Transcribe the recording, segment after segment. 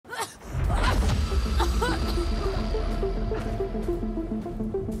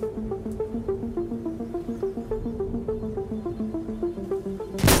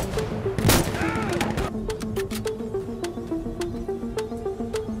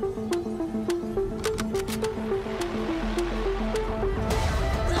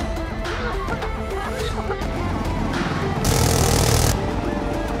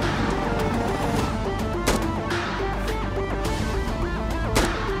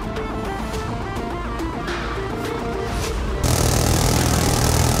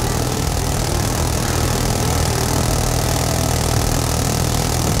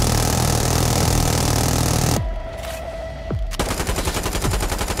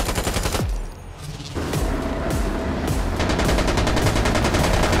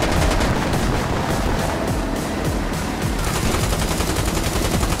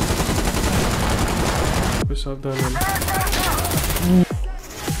What the hell?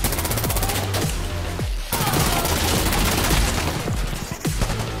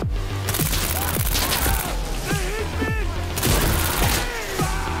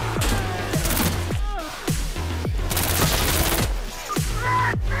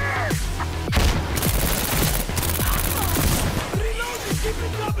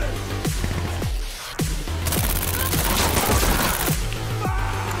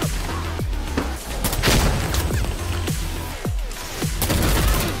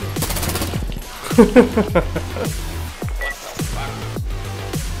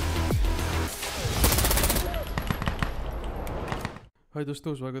 हाय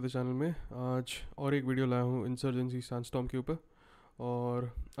दोस्तों, स्वागत है चैनल में। आज और एक वीडियो लाया हूँ इंसर्जेंसी सैंडस्टॉर्म के ऊपर। और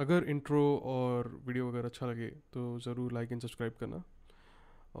अगर इंट्रो और वीडियो वगैरह अच्छा लगे तो ज़रूर लाइक एंड सब्सक्राइब करना।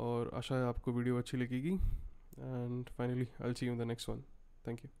 और आशा है आपको वीडियो अच्छी लगेगी। And finally I will see you in the next one.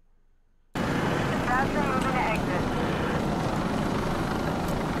 Thank you.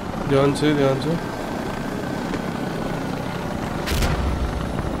 ध्यान से ध्यान से।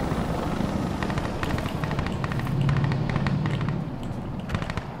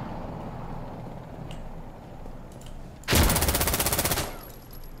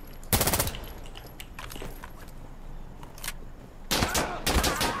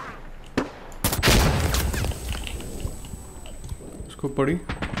 उसको पड़ी।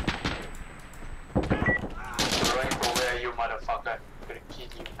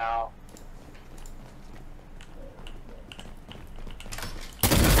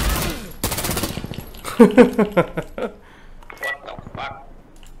 What the fuck?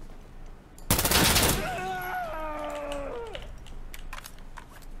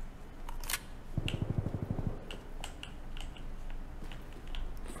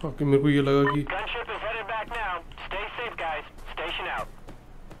 Fuck, मेरे को ये लगा कि Gunship is headed back now. Stay safe, guys. Station out.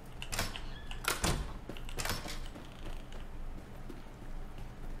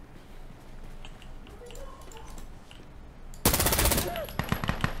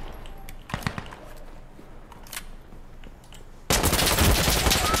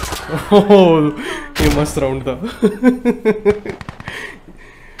 ये मस्त राउंड था।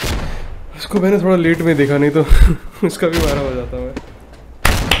 उसको मैंने थोड़ा लेट में देखा, नहीं तो उसका भी मारा हो जाता मैं।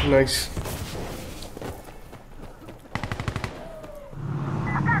 नाइस।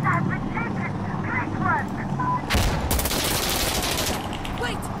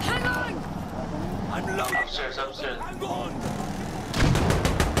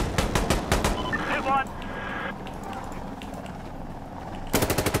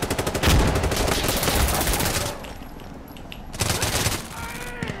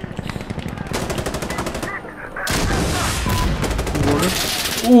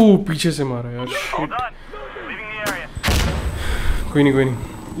 पीछे से मारा यार। कोई नहीं कोई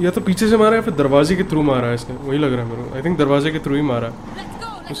नहीं, या तो पीछे से मारा है फिर दरवाजे के थ्रू मारा है इसने, वही लग रहा है मेरे को। आई थिंक दरवाजे के थ्रू ही मारा,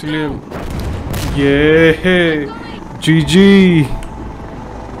 इसलिए ये है जीजी।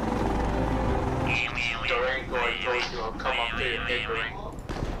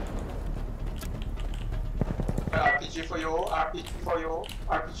 RPG for you, RPG for you,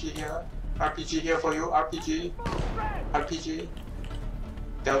 RPG here, RPG here for you, RPG.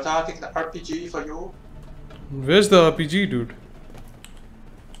 Delta, take the RPG for you. Where's the RPG, dude?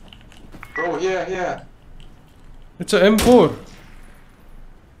 Bro, here. It's a M4.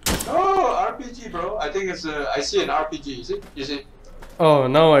 Oh, RPG, bro. I think it's I see an RPG. Is it? Oh,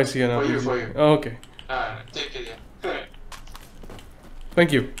 now I see an RPG. For you. Oh, okay. Take it. Yeah.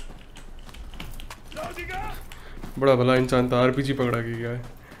 Thank you. बड़ा भला इंसान था, RPG पकड़ा के गया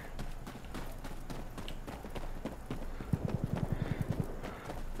है।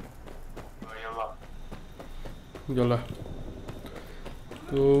 जला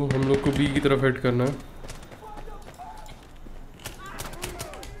तो हम लोग को बी की तरफ हेड करना है।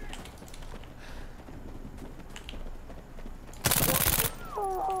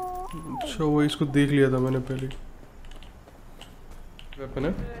 अच्छा, वो इसको देख लिया था मैंने पहले। वेपन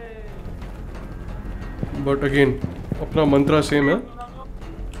है, बट अगेन अपना मंत्रा सेम है।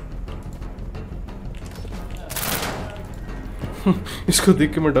 इसको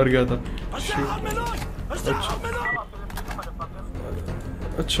देख के मैं डर गया था।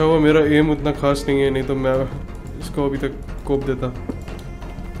 अच्छा वो मेरा एम उतना खास नहीं है, नहीं तो मैं इसको अभी तक कोप देता।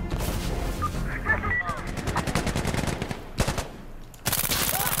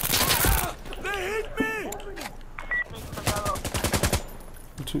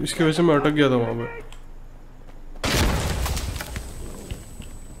 इसकी वजह से मैं अटक गया था वहां पे।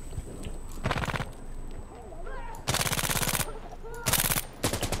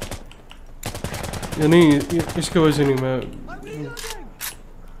 या नहीं, इसके वजह से नहीं,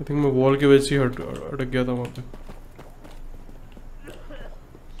 आई थिंक मैं वॉल के वजह से अटक गया था वहाँ पे।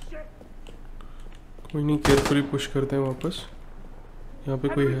 कोई नहीं, केयरफुली पुश करते हैं वापस। यहाँ पे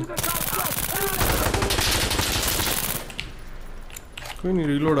कोई है? कोई नहीं,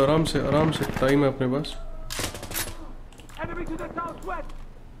 रीलोड आराम से टाइम है अपने पास।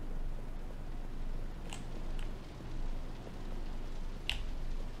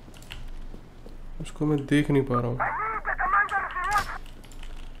 उसको मैं देख नहीं पा रहा हूँ।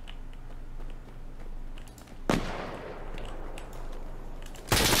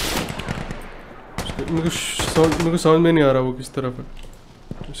 मेरे को समझ में नहीं आ रहा वो किस तरफ है,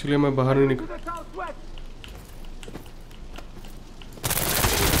 इसलिए मैं बाहर नहीं निकल।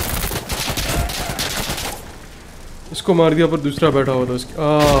 इसको मार दिया पर दूसरा बैठा हुआ था उसकी।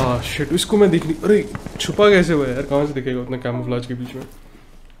 शिट, इसको मैं दिख नहीं। अरे छुपा कैसे हुआ यार, कहाँ से दिखेगा उतना कैमोफ्लेज के बीच में।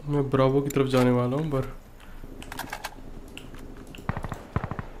 मैं ब्रावो की तरफ जाने वाला हूँ पर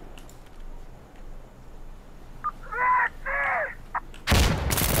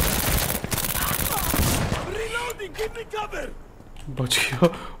बच गया।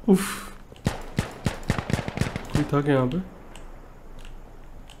 उफ, कोई था क्या यहाँ पे?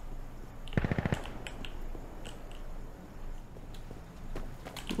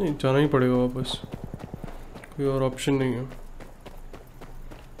 नहीं, जाना ही पड़ेगा वापस, कोई और ऑप्शन नहीं है।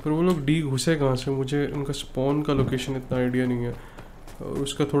 पर वो लोग डी घुसे कहाँ से? मुझे उनका स्पॉन का लोकेशन इतना आइडिया नहीं है, और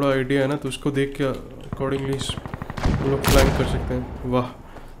उसका थोड़ा आइडिया है ना, तो उसको देख के अकॉर्डिंगली वो लोग फ्लैंक कर सकते हैं। वाह,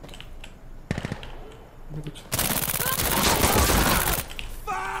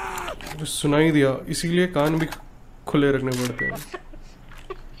 कुछ सुनाई दिया, इसीलिए कान भी खुले रखने पड़ते हैं।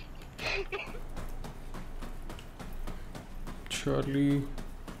 चार्ली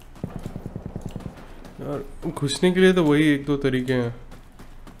यार, घुसने के लिए तो वही एक दो तरीके हैं।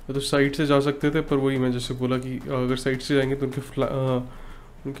 तो साइड से जा सकते थे, पर वही मैं जैसे बोला कि अगर साइड से जाएंगे तो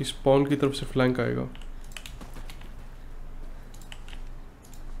उनकी स्पॉन की तरफ से फ्लैंक आएगा,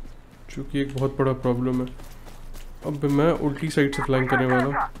 जो कि एक बहुत बड़ा प्रॉब्लम है। अब मैं उल्टी साइड से फ्लैंक करने वाला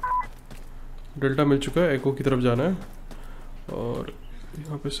हूँ। डेल्टा मिल चुका है, एको की तरफ जाना है, और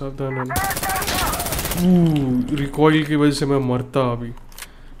यहाँ पे सावधान रहना। रिकॉइल की वजह से मैं मरता। अभी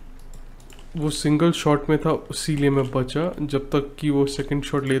वो सिंगल शॉट में था, इसीलिए मैं बचा। जब तक कि वो सेकंड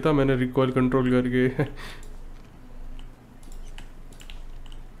शॉट लेता, मैंने रिकॉइल कंट्रोल करके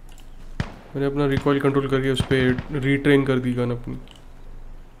मैंने अपना रिकॉइल कंट्रोल करके उस पर रीट्रेन कर दी गन अपनी।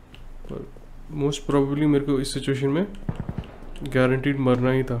 पर मोस्ट प्रोबेबली मेरे को इस सिचुएशन में गारंटीड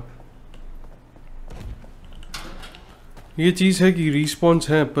मरना ही था। ये चीज़ है कि रिस्पॉन्स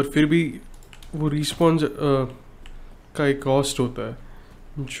है, पर फिर भी वो रिस्पॉन्स का एक कॉस्ट होता है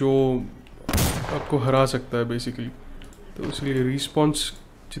जो आपको हरा सकता है बेसिकली। तो इसलिए रिस्पॉन्स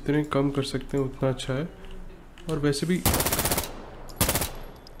जितने कम कर सकते हैं उतना अच्छा है। और वैसे भी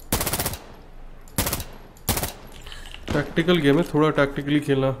टैक्टिकल गेम है, थोड़ा टैक्टिकली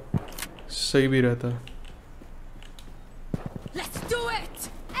खेलना सही भी रहता है।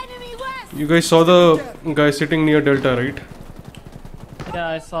 You guys saw the guy sitting near Delta, right? Yeah,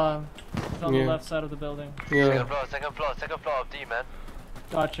 I saw him. He's on the left side of the building. Yeah. Second floor of D, man.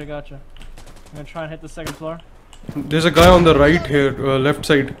 Gotcha. I'm gonna try and hit the second floor. There's a guy on the right here, left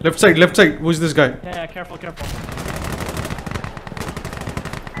side. Who's this guy? Yeah, careful.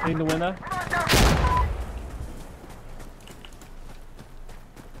 Hitting the window.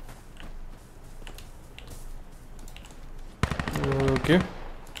 Okay.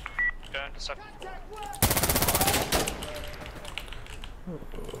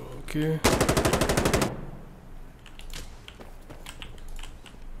 Okay.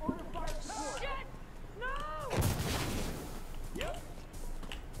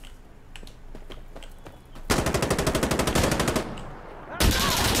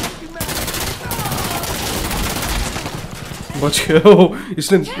 बच गया।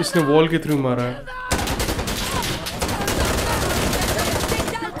 इसने wall के through मारा है।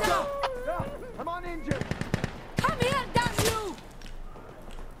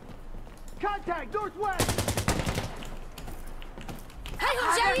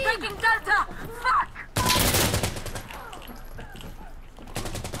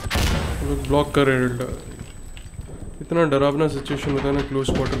 लोग block कर रहे हैं डेल्टा। इतना डरावना सिचुएशन होता है ना close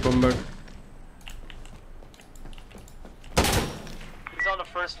quarter combat. He's on the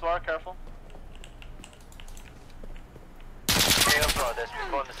first floor, careful. Second floor, there's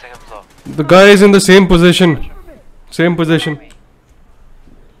people on the second floor. The guy is in the same position.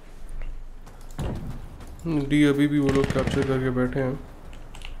 D अभी भी वो लोग कैप्चर करके बैठे हैं।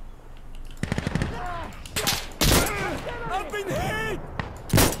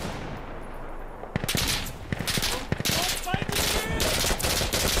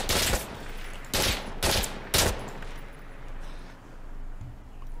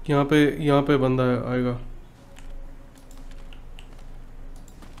 यहाँ पे बंदा आएगा।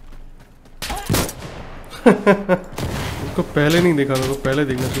 उसको पहले नहीं देखा, मेरे को पहले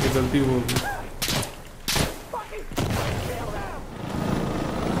देखना चाहिए, गलती वो होगी।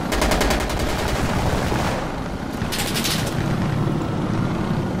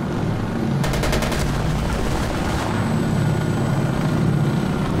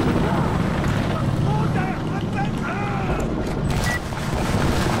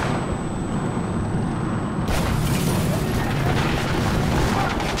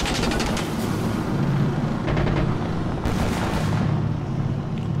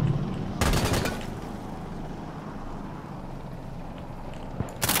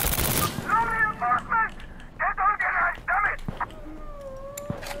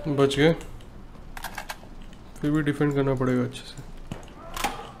 बच गए, फिर भी डिफेंड करना पड़ेगा अच्छे से।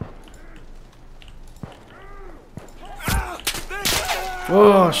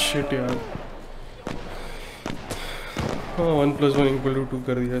 ओह शिट यार, 1+1 = 2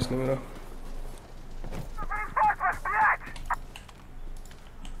 कर दिया इसने मेरा।